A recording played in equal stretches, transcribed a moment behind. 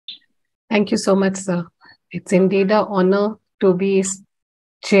Thank you so much, sir. It's indeed an honor to be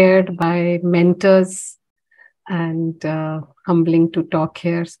chaired by mentors and humbling to talk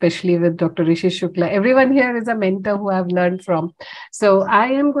here, especially with Dr. Rishi Shukla. Everyone here is a mentor who I've learned from. So I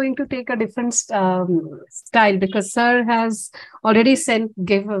am going to take a different style because sir has already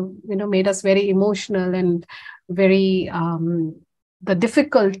made us very emotional and very the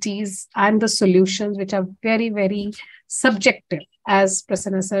difficulties and the solutions, which are very, very subjective. As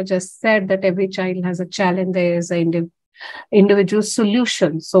Prasanna sir just said, that every child has a challenge, there is an individual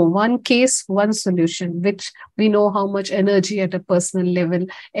solution. So one case, one solution, which we know how much energy at a personal level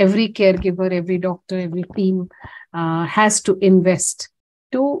every caregiver, every doctor, every team has to invest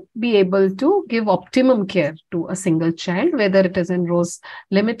to be able to give optimum care to a single child, whether it is in Rose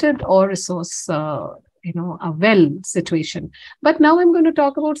Limited or resource, a well situation. But now I'm going to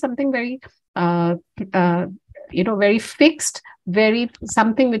talk about something very, uh, uh, very fixed, very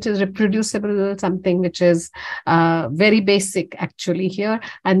something which is reproducible, something which is very basic actually here,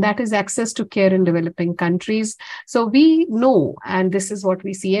 and that is access to care in developing countries. So we know, and this is what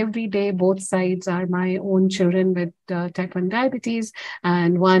we see every day, both sides are my own children with type 1 diabetes,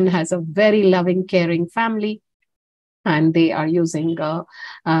 and one has a very loving, caring family, and they are using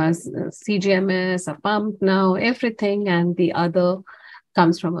CGMS, a pump now, everything, and the other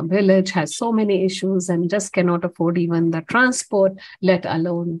comes from a village, has so many issues, and just cannot afford even the transport, let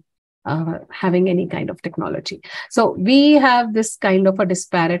alone having any kind of technology. So we have this kind of a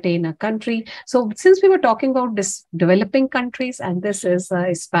disparity in a country. So since we were talking about this developing countries, and this is a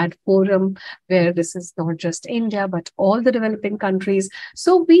ISPAD forum where this is not just India, but all the developing countries.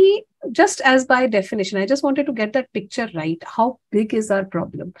 So we, just as by definition, I just wanted to get that picture right. How big is our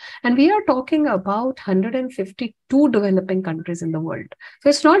problem? And we are talking about 152 developing countries in the world. So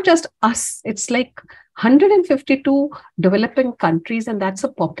it's not just us, it's like 152 developing countries, and that's a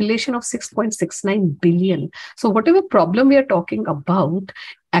population of 6.69 billion. So whatever problem we are talking about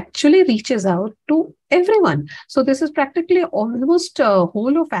actually reaches out to everyone. So this is practically almost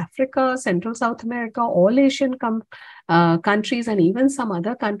whole of Africa, Central South America, all Asian countries, and even some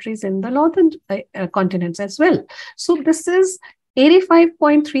other countries in the northern continents as well. So this is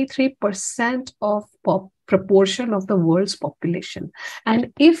 85.33% of proportion of the world's population.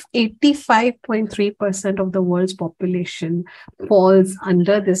 And if 85.3% of the world's population falls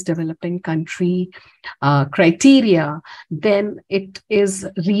under this developing country criteria, then it is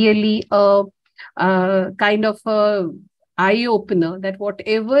really a kind of a eye-opener that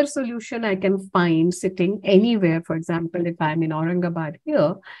whatever solution I can find sitting anywhere, for example, if I'm in Aurangabad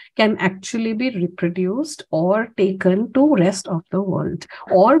here, can actually be reproduced or taken to rest of the world.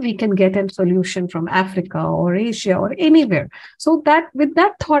 Or we can get a solution from Africa or Asia or anywhere. So that with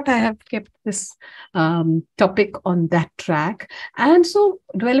that thought, I have kept this topic on that track. And so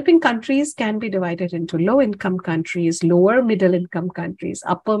developing countries can be divided into low-income countries, lower middle-income countries,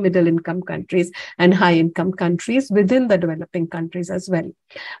 upper middle-income countries, and high-income countries within the developing countries as well.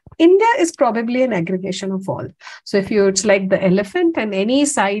 India is probably an aggregation of all. So it's like the elephant, and any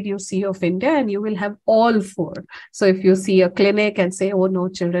side you see of India, and you will have all four. So if you see a clinic and say, oh no,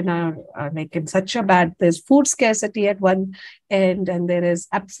 children are like in such a bad, there's food scarcity at one end, and there is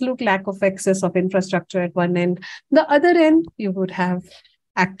absolute lack of access of infrastructure at one end. The other end, you would have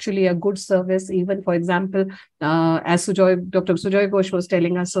actually a good service. Even, for example, as Dr. Sujoy Ghosh was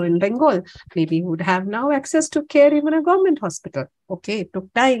telling us, so in Bengal, maybe would have now access to care, even a government hospital. Okay, it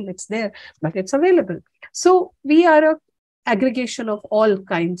took time, it's there, but it's available. So we are a aggregation of all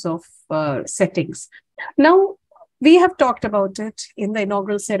kinds of settings. Now, we have talked about it in the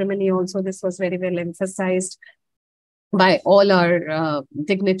inaugural ceremony also. This was very well emphasized by all our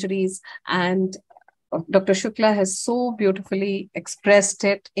dignitaries, and Dr. Shukla has so beautifully expressed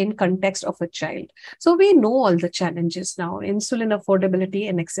it in context of a child. So we know all the challenges now: insulin affordability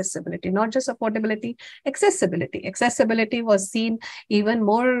and accessibility, not just affordability, accessibility. Accessibility was seen even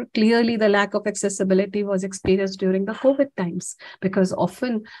more clearly. The lack of accessibility was experienced during the COVID times, because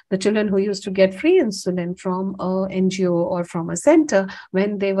often the children who used to get free insulin from a NGO or from a center,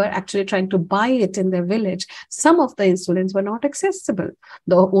 when they were actually trying to buy it in their village, some of the insulins were not accessible.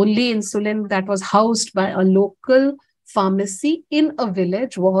 The only insulin that was housed by a local pharmacy in a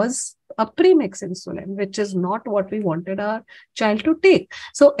village was a premix insulin, which is not what we wanted our child to take.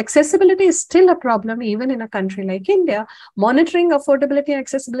 So accessibility is still a problem even in a country like India. Monitoring affordability and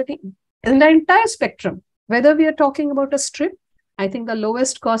accessibility in the entire spectrum, whether we are talking about a strip, I think the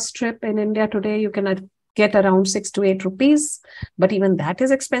lowest cost strip in India today, you can get around 6 to 8 rupees, but even that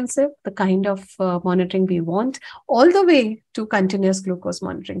is expensive, the kind of monitoring we want, all the way to continuous glucose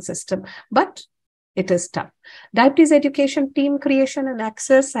monitoring system. But it is tough. Diabetes education team creation and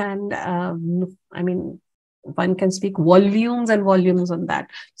access, and I mean, one can speak volumes and volumes on that.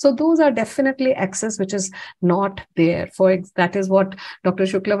 So those are definitely access which is not there. That is what Dr.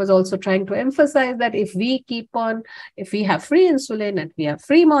 Shukla was also trying to emphasize, that if we have free insulin and we have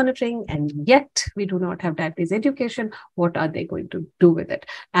free monitoring, and yet we do not have diabetes education, what are they going to do with it?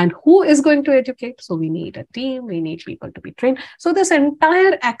 And who is going to educate? So we need a team, we need people to be trained. So this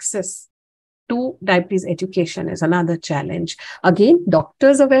entire access to diabetes education is another challenge. Again,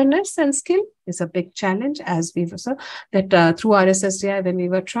 doctors' awareness and skill is a big challenge, as we saw that through RSSDI, when we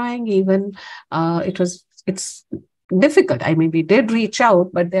were trying, even it's difficult. I mean, we did reach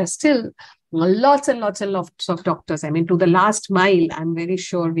out, but there are still lots and lots and lots of doctors. I mean, to the last mile, I'm very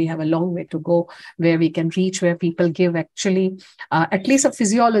sure we have a long way to go where we can reach, where people give actually at least a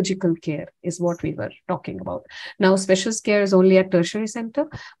physiological care is what we were talking about. Now, specialist care is only at tertiary center.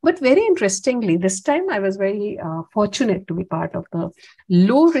 But very interestingly, this time I was very fortunate to be part of the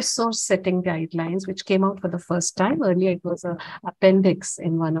low resource setting guidelines, which came out for the first time. Earlier, it was an appendix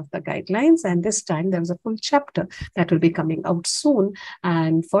in one of the guidelines. And this time there was a full chapter that will be coming out soon,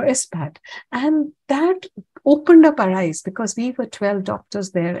 and for ISPAT. And that opened up our eyes, because we were 12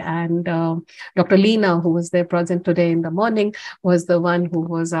 doctors there, and Dr. Leena, who was there present today in the morning, was the one who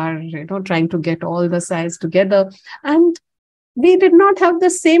was trying to get all the sides together. And we did not have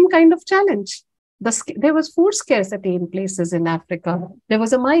the same kind of challenge. There was food scarcity in places in Africa. There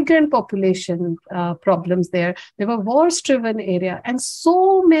was a migrant population problems there. There were war-stricken area, and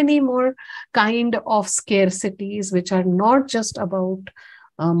so many more kind of scarcities, which are not just about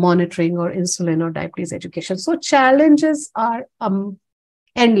monitoring or insulin or diabetes education. So challenges are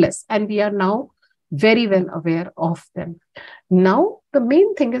endless, and we are now very well aware of them. Now, the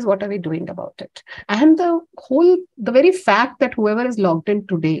main thing is, what are we doing about it? And the very fact that whoever is logged in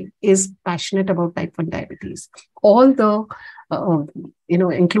today is passionate about type 1 diabetes, all the,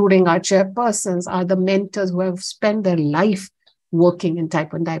 including our chairpersons, are the mentors who have spent their life working in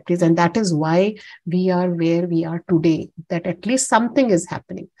type 1 diabetes. And that is why we are where we are today, that at least something is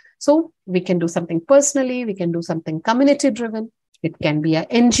happening. So we can do something personally, we can do something community-driven. It can be a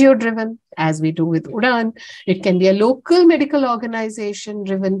NGO-driven, as we do with UDAN. It can be a local medical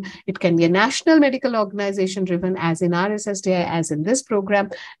organization-driven. It can be a national medical organization-driven, as in RSSDI, as in this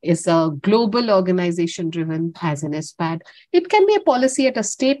program. It's a global organization-driven, as in ISPAD. It can be a policy at a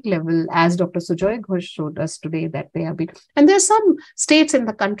state level, as Dr. Sujoy Ghosh showed us today that they have been. And there are some states in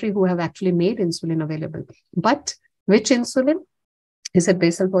the country who have actually made insulin available. But which insulin? Is it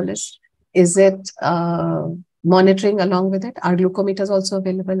basal bolus? Is it monitoring along with it? Are glucometers also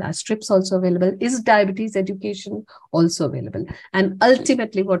available? Are strips also available? Is diabetes education also available? And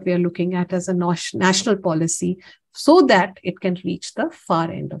ultimately, what we are looking at as a national policy, so that it can reach the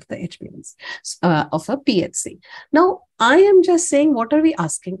far end of the HbA1c of a PHC. Now, I am just saying, what are we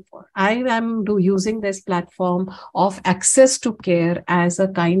asking for? I am using this platform of access to care as a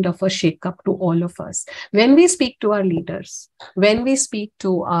kind of a shake-up to all of us. When we speak to our leaders, when we speak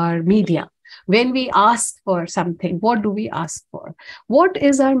to our media, when we ask for something, what do we ask for? What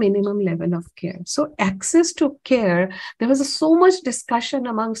is our minimum level of care? So access to care, there was so much discussion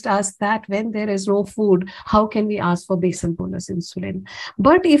amongst us that when there is no food, how can we ask for basal bolus insulin?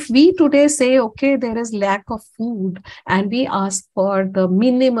 But if we today say, okay, there is lack of food, and we ask for the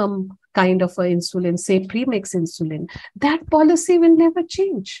minimum kind of a insulin, say premix insulin, that policy will never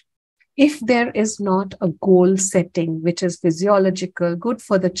change. If there is not a goal setting, which is physiological, good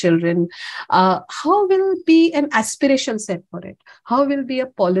for the children, how will be an aspiration set for it? How will be a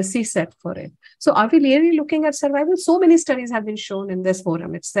policy set for it? So are we really looking at survival? So many studies have been shown in this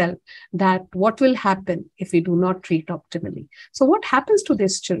forum itself that what will happen if we do not treat optimally. So what happens to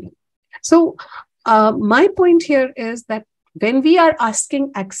these children? So my point here is that when we are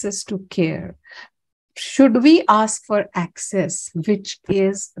asking access to care, should we ask for access which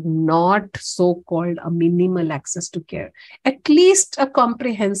is not so-called a minimal access to care, at least a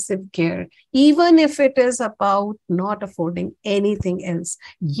comprehensive care, even if it is about not affording anything else,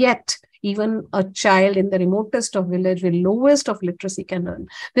 yet even a child in the remotest of village with lowest of literacy can learn.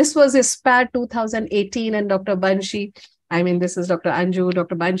 This was ISPAD 2018, and Dr. Banshi, this is Dr. Anju,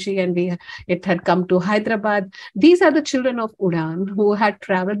 Dr. Banshi, and it had come to Hyderabad. These are the children of Udan who had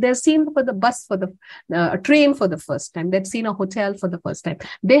traveled. They've seen for the bus, for the train for the first time. They'd seen a hotel for the first time.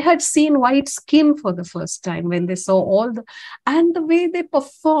 They had seen white skin for the first time when they saw and the way they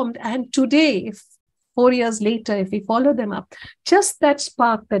performed. And today, if 4 years later, if we follow them up, just that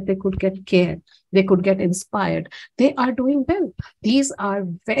spark that they could get care, they could get inspired, they are doing well. These are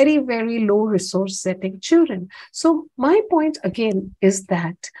very, very low resource setting children. So my point again is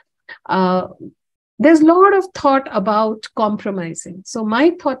that There's a lot of thought about compromising. So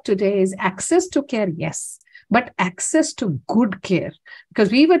my thought today is access to care, yes, but access to good care. Because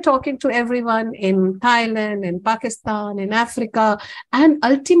we were talking to everyone in Thailand, in Pakistan, in Africa, and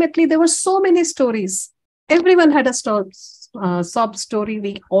ultimately there were so many stories. Everyone had a sob story.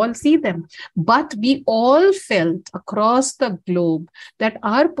 We all see them. But we all felt across the globe that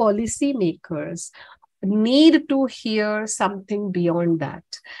our policymakers need to hear something beyond that.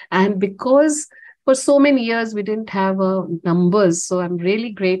 And because for so many years we didn't have numbers, so I'm really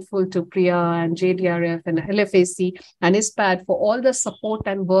grateful to Priya and JDRF and LFAC and ISPAD for all the support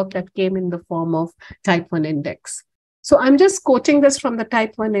and work that came in the form of Type 1 Index. So I'm just quoting this from the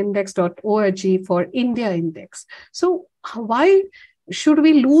type1index.org for India Index. So why should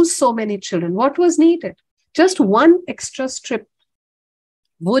we lose so many children? What was needed? Just one extra strip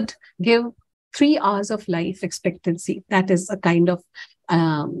would give 3 hours of life expectancy. That is a kind of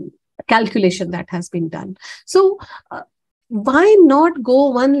calculation that has been done. So why not go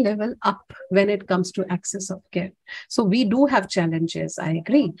one level up when it comes to access of care? So we do have challenges, I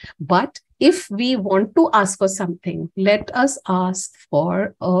agree. But if we want to ask for something, let us ask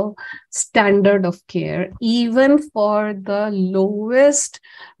for a standard of care, even for the lowest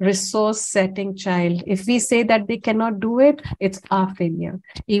resource setting child. If we say that they cannot do it, it's our failure.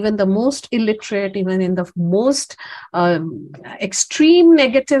 Even the most illiterate, even in the most extreme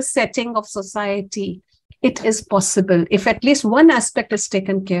negative setting of society, it is possible if at least one aspect is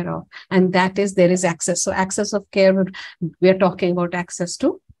taken care of, and that is there is access. So access of care, we're talking about access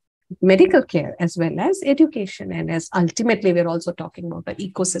to medical care as well as education. And as ultimately, we're also talking about the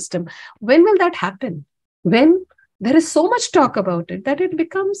ecosystem. When will that happen? When there is so much talk about it that it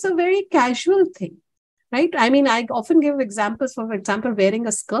becomes a very casual thing, right? I mean, I often give examples, for example, wearing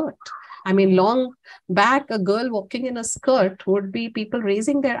a skirt. I mean, long back, a girl walking in a skirt would be people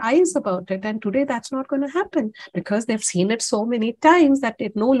raising their eyes about it. And today that's not going to happen because they've seen it so many times that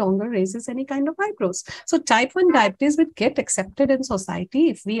it no longer raises any kind of eyebrows. So type 1 diabetes will get accepted in society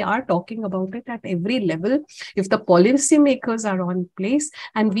if we are talking about it at every level, if the policymakers are on place,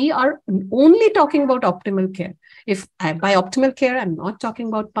 and we are only talking about optimal care. If by optimal care, I'm not talking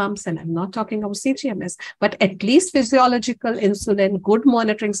about pumps and I'm not talking about CGMS, but at least physiological insulin, good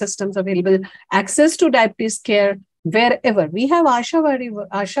monitoring systems available, access to diabetes care wherever. We have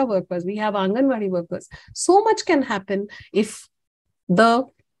Asha workers, we have Anganwadi workers. So much can happen if the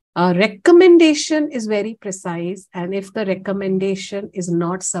recommendation is very precise and if the recommendation is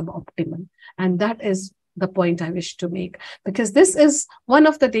not suboptimal. And that is the point I wish to make, because this is one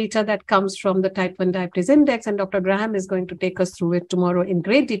of the data that comes from the Type 1 Diabetes Index, and Dr. Graham is going to take us through it tomorrow in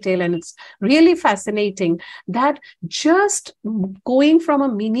great detail. And it's really fascinating that just going from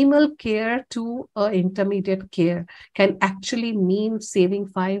a minimal care to intermediate care can actually mean saving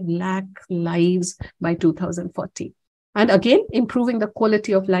 5 lakh lives by 2040. And again, improving the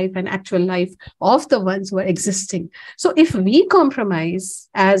quality of life and actual life of the ones who are existing. So if we compromise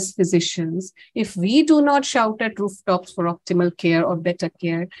as physicians, if we do not shout at rooftops for optimal care or better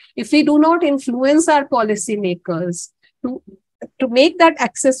care, if we do not influence our policymakers to make that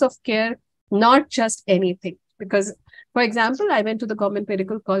access of care not just anything. Because, for example, I went to the Government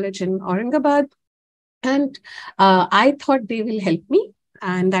Medical College in Aurangabad, and I thought they will help me.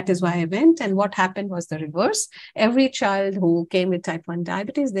 And that is why I went. And what happened was the reverse. Every child who came with type 1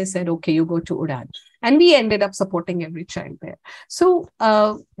 diabetes, they said, okay, you go to Udan. And we ended up supporting every child there. So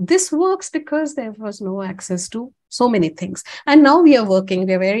this works because there was no access to so many things. And now we are working,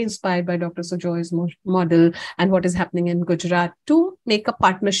 we are very inspired by Dr. Sujoy's model and what is happening in Gujarat to make a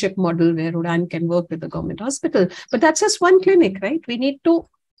partnership model where Udan can work with the government hospital. But that's just one clinic, right? We need to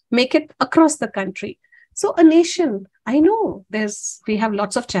make it across the country. So a nation, I know we have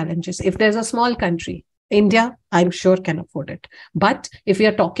lots of challenges. If there's a small country, India, I'm sure can afford it. But if we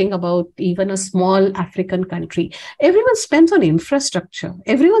are talking about even a small African country, everyone spends on infrastructure.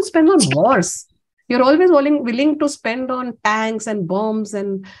 Everyone spends on wars. You're always willing to spend on tanks and bombs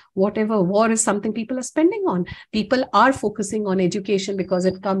and whatever. War is something people are spending on. People are focusing on education because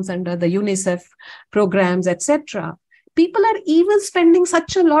it comes under the UNICEF programs, etc. People are even spending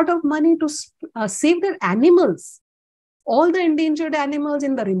such a lot of money to save their animals. All the endangered animals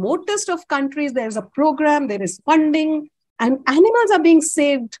in the remotest of countries, there's a program, there is funding, and animals are being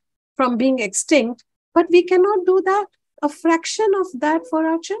saved from being extinct. But we cannot do that, a fraction of that for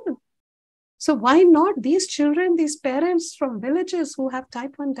our children. So why not these children, these parents from villages who have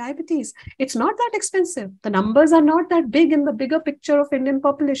type 1 diabetes? It's not that expensive. The numbers are not that big in the bigger picture of Indian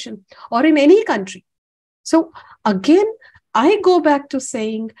population or in any country. So again, I go back to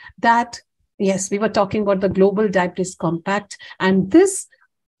saying that, yes, we were talking about the Global Diabetes Compact, and this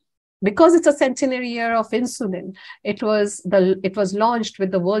because it's a centenary year of insulin, it was launched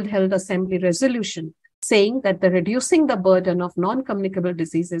with the World Health Assembly resolution saying that the reducing the burden of non-communicable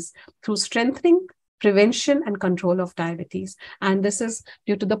diseases through strengthening prevention and control of diabetes. And this is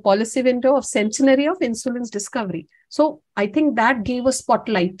due to the policy window of centenary of insulin's discovery. So I think that gave a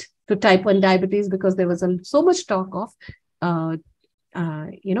spotlight to type 1 diabetes, because there was so much talk of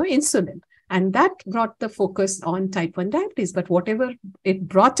insulin. And that brought the focus on type 1 diabetes. But whatever it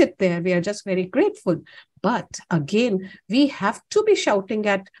brought it there, we are just very grateful. But again, we have to be shouting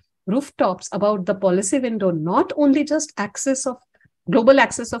at rooftops about the policy window, not only just global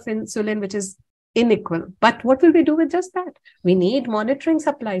access of insulin, which is unequal, but what will we do with just that? We need monitoring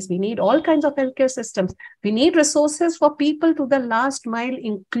supplies. We need all kinds of healthcare systems. We need resources for people to the last mile,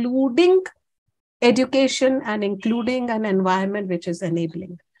 including education and including an environment which is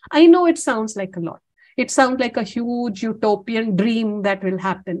enabling. I know it sounds like a lot. It sounds like a huge utopian dream that will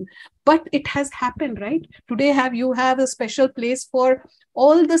happen, but it has happened, right? Today, you have a special place for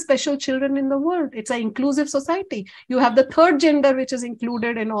all the special children in the world. It's an inclusive society. You have the third gender, which is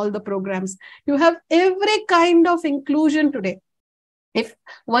included in all the programs. You have every kind of inclusion today. If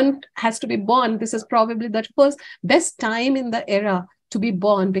one has to be born, this is probably the first best time in the era to be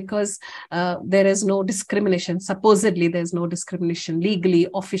born, because there is no discrimination. Supposedly, there's no discrimination legally,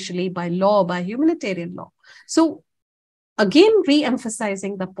 officially, by law, by humanitarian law. So again,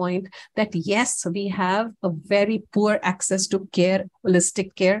 re-emphasizing the point that yes, we have a very poor access to care,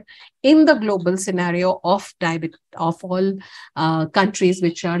 holistic care, in the global scenario of diabetes, of all countries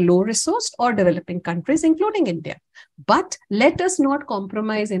which are low resourced or developing countries, including India. But let us not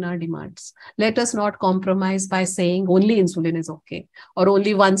compromise in our demands. Let us not compromise by saying only insulin is okay, or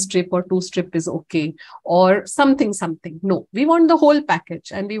only 1 strip or 2 strip is okay, or something. No, we want the whole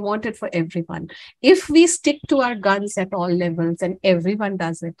package, and we want it for everyone. If we stick to our guns at all levels and everyone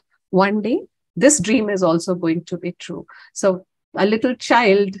does it, one day this dream is also going to be true. So a little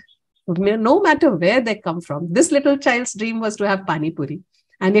child, no matter where they come from, this little child's dream was to have pani puri.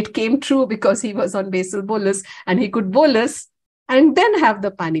 And it came true because he was on basal bolus and he could bolus and then have the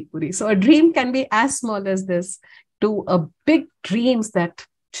pani puri. So a dream can be as small as this to a big dreams that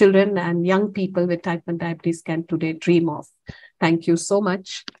children and young people with type 1 diabetes can today dream of. Thank you so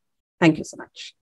much. Thank you so much.